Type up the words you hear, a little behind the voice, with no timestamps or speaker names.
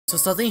So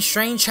something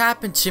strange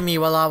happened to me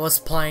while I was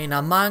playing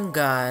Among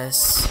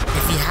Us.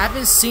 If you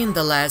haven't seen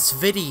the last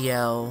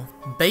video,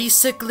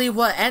 basically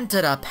what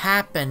ended up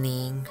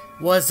happening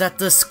was that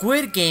the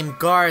Squid Game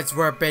Guards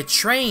were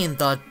betraying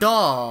the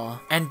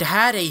doll and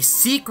had a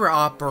secret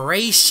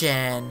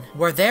operation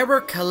where they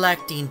were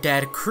collecting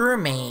dead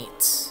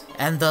crewmates.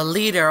 And the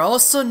leader,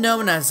 also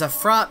known as a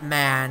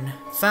frontman,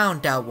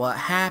 found out what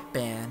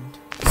happened.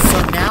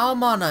 So now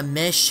I'm on a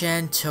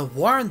mission to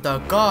warn the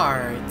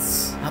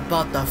guards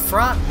about the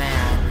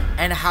frontman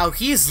and how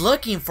he's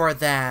looking for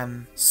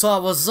them. So I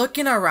was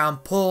looking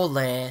around pull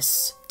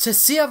lists to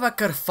see if I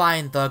could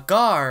find the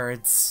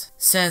guards.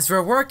 Since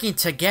we're working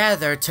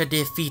together to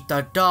defeat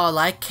the doll,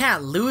 I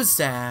can't lose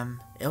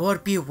them. It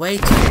would be way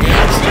too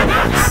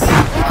dangerous.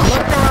 I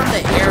looked around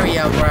the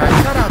area where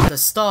I cut out the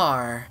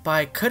star, but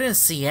I couldn't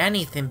see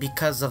anything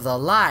because of the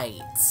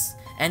lights.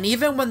 And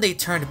even when they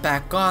turned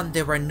back on,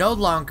 they were no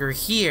longer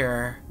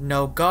here.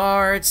 No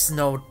guards,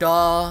 no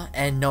doll,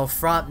 and no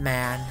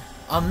frontman.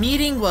 A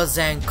meeting was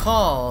then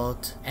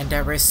called, and I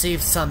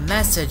received some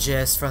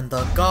messages from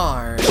the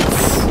guards.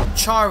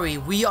 Chari,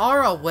 we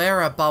are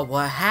aware about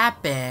what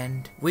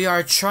happened. We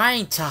are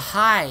trying to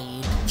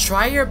hide.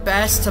 Try your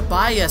best to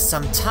buy us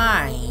some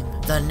time.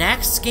 The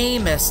next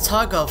game is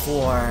Tug of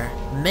War.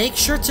 Make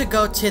sure to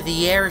go to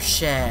the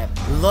airship.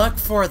 Look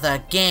for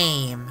the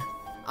game.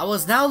 I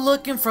was now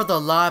looking for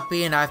the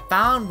lobby and I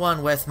found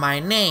one with my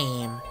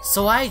name.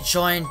 So I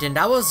joined and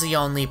I was the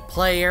only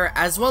player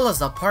as well as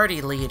the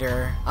party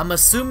leader. I'm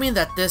assuming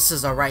that this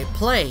is the right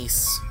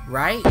place,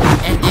 right?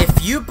 And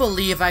if you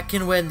believe I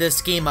can win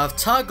this game of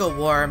Tug of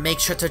War, make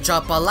sure to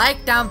drop a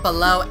like down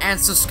below and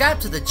subscribe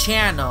to the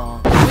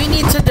channel. We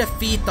need to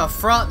defeat the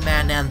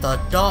frontman and the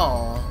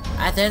doll.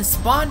 I then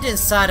spawned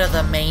inside of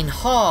the main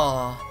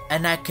hall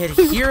and I could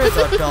hear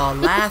the doll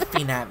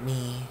laughing at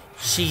me.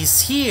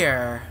 She's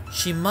here.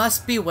 She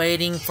must be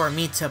waiting for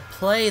me to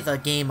play the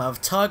game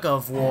of Tug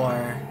of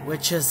War,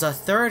 which is the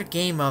third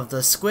game of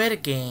the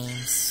Squid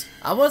Games.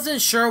 I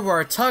wasn't sure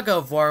where Tug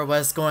of War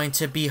was going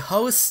to be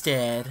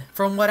hosted.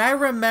 From what I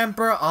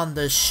remember on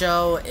the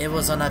show, it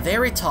was on a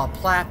very tall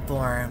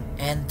platform.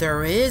 And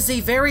there is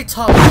a very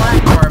tall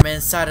platform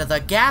inside of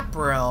the gap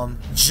room,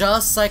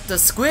 just like the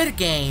Squid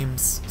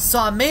Games. So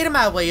I made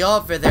my way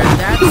over there.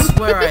 That's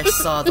where I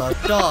saw the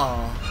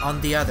doll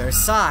on the other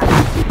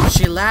side.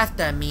 She laughed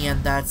at me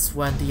and that's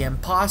when the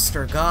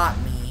imposter got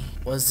me.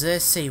 Was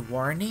this a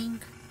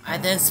warning? I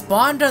then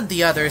spawned on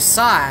the other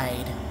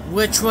side,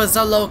 which was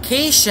a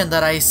location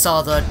that I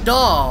saw the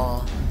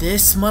doll.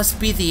 This must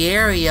be the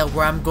area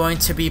where I'm going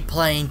to be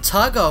playing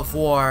Tug of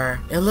War.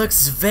 It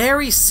looks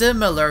very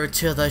similar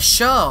to the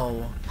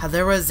show. How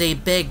there was a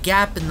big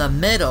gap in the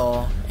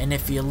middle, and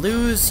if you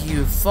lose,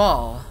 you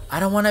fall. I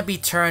don't want to be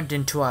turned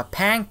into a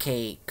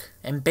pancake.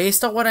 And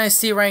based on what I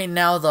see right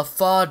now, the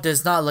fall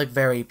does not look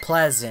very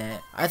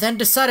pleasant. I then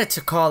decided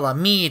to call a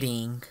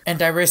meeting,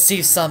 and I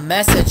received some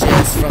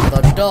messages from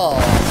the doll.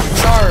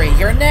 Chari,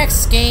 your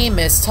next game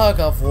is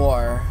Tug of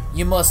War.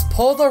 You must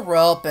pull the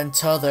rope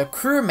until the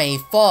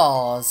crewmate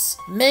falls.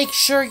 Make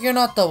sure you're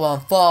not the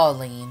one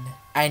falling.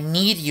 I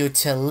need you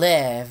to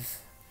live.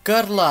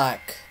 Good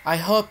luck. I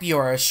hope you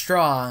are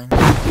strong.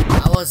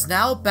 I was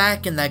now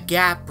back in the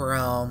gap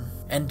room,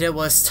 and it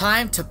was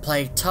time to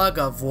play Tug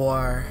of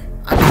War.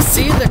 I could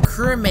see the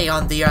crewmate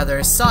on the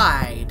other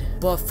side,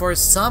 but for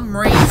some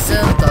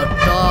reason the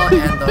doll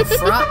and the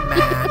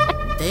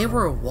frontman, they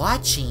were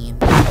watching.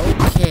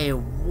 Okay,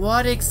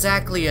 what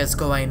exactly is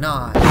going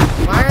on?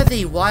 Why are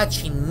they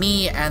watching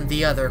me and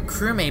the other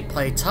crewmate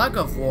play Tug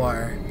of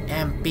War?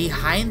 And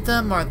behind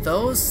them, are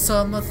those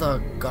some of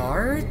the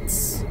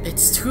guards?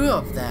 It's two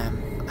of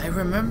them. I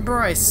remember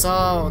I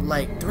saw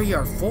like 3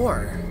 or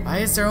 4. Why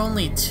is there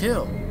only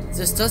 2?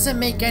 This doesn't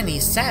make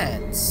any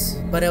sense.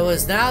 But it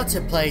was now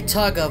to play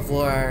Tug of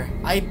War.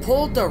 I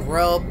pulled the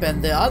rope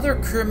and the other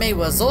crewmate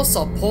was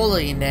also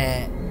pulling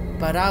it.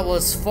 But I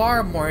was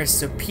far more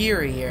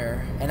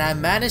superior. And I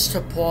managed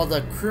to pull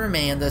the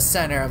crewmate in the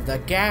center of the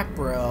gap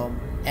room.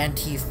 And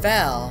he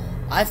fell.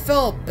 I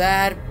felt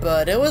bad,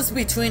 but it was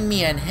between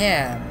me and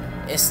him.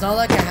 It's not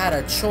like I had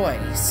a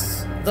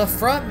choice. The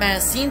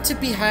frontman seemed to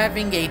be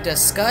having a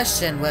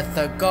discussion with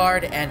the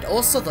guard and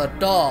also the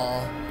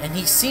doll. And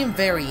he seemed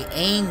very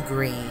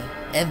angry.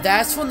 And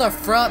that's when the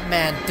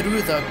frontman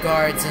threw the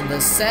guards in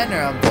the center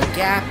of the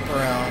gap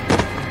room.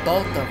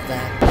 Both of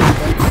them.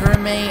 The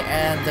crewmate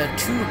and the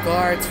 2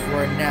 guards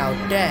were now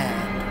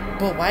dead.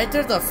 But why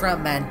did the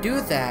frontman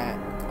do that?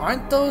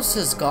 Aren't those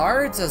his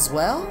guards as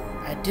well?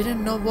 I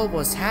didn't know what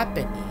was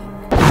happening.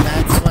 And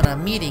that's when a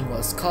meeting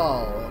was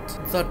called.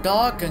 The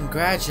dog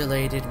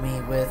congratulated me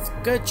with,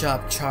 "Good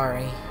job,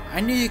 Chari. I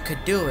knew you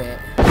could do it."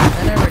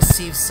 Then I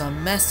received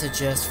some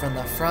messages from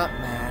the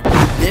frontman.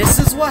 This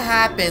is what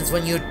happens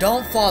when you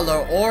don't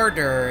follow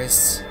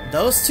orders.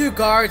 Those 2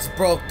 guards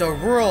broke the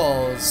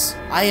rules.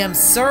 I am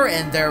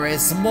certain there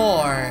is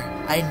more.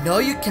 I know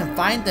you can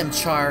find them,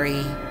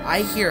 Chari. I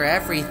hear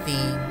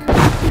everything.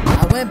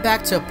 I went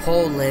back to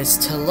Polis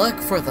to look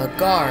for the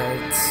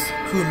guards,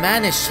 who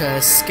managed to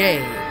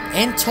escape.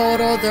 In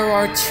total, there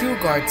are 2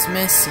 guards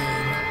missing,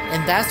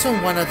 and that's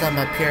when one of them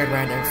appeared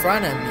right in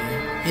front of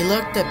me. He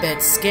looked a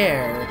bit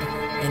scared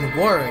and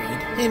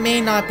worried. He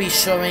may not be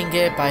showing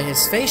it by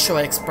his facial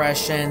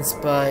expressions,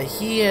 but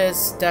he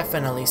is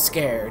definitely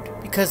scared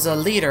because the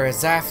leader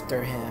is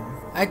after him.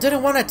 I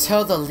didn't want to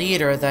tell the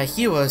leader that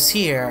he was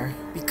here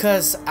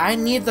because I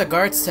need the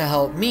guards to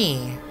help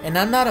me, and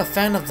I'm not a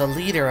fan of the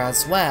leader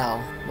as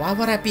well. Why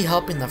would I be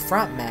helping the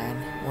front man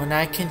when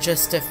I can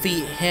just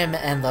defeat him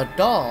and the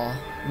doll?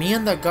 Me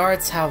and the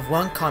guards have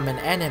one common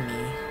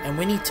enemy, and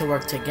we need to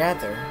work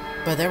together.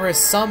 But there was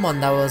someone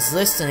that was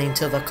listening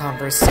to the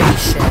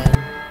conversation,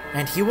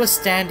 and he was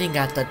standing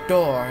at the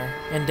door,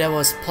 and there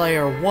was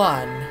player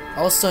 1,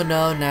 also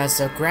known as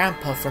the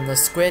grandpa from the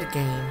Squid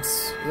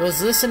Games. He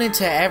was listening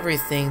to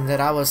everything that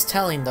I was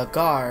telling the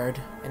guard,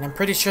 and I'm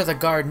pretty sure the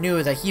guard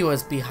knew that he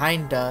was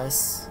behind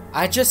us.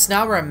 I just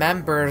now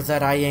remembered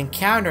that I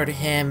encountered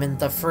him in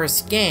the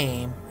first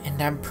game, and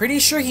I'm pretty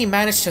sure he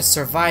managed to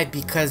survive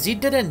because he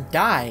didn't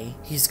die.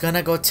 He's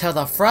gonna go tell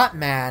the front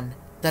man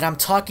that I'm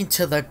talking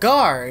to the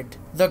guard.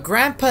 The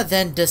grandpa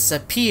then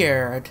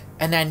disappeared,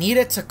 and I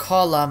needed to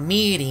call a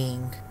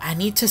meeting. I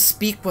need to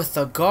speak with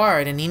the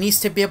guard, and he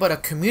needs to be able to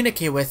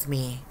communicate with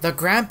me. The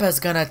grandpa's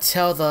gonna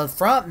tell the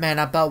front man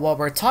about what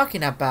we're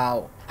talking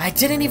about. I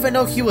didn't even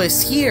know he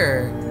was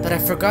here, but I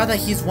forgot that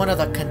he's one of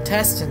the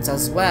contestants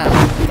as well.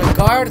 The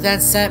guard then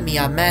sent me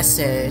a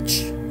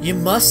message. You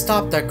must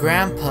stop the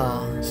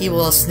grandpa. He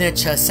will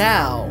snitch us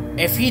out.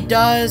 If he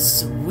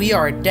does, we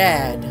are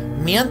dead.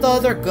 Me and the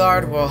other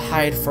guard will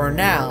hide for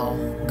now.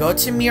 Go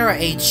to Mira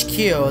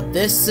HQ.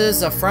 This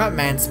is the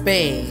frontman's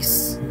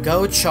base.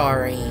 Go,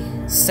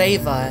 Chari.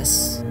 Save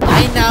us.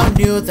 I now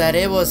knew that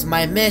it was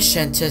my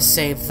mission to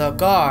save the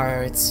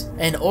guards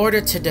in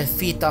order to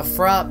defeat the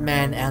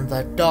frontman and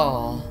the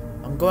doll.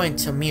 I'm going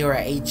to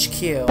Mira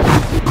HQ.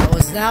 I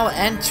was now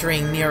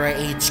entering Mira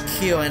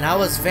HQ and I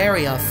was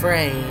very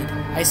afraid.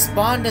 I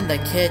spawned in the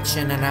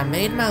kitchen and I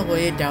made my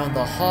way down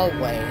the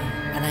hallway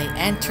and I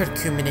entered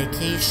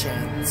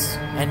communications.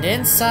 And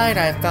inside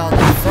I found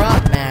the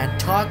frontman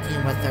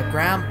talking with the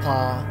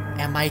grandpa.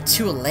 Am I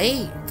too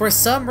late? For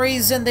some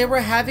reason they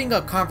were having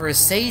a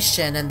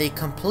conversation and they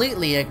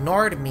completely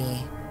ignored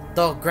me.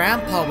 The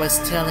grandpa was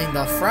telling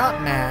the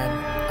frontman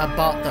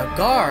about the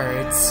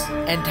guards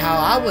and how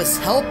I was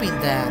helping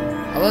them.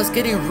 I was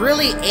getting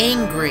really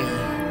angry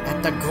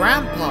at the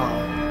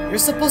grandpa. You're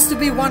supposed to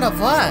be one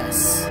of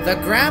us. The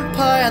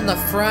grandpa and the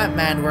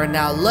frontman were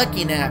now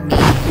looking at me,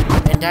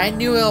 and I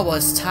knew it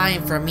was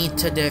time for me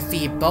to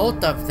defeat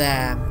both of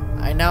them.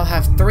 I now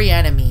have 3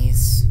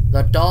 enemies.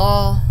 The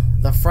doll,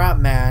 the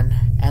frontman,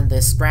 and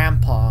this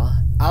grandpa.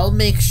 I'll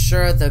make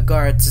sure the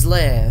guards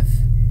live.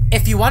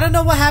 If you want to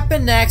know what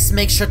happened next,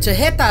 make sure to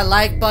hit that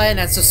like button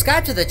and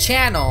subscribe to the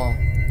channel.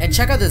 And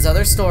check out this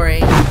other story.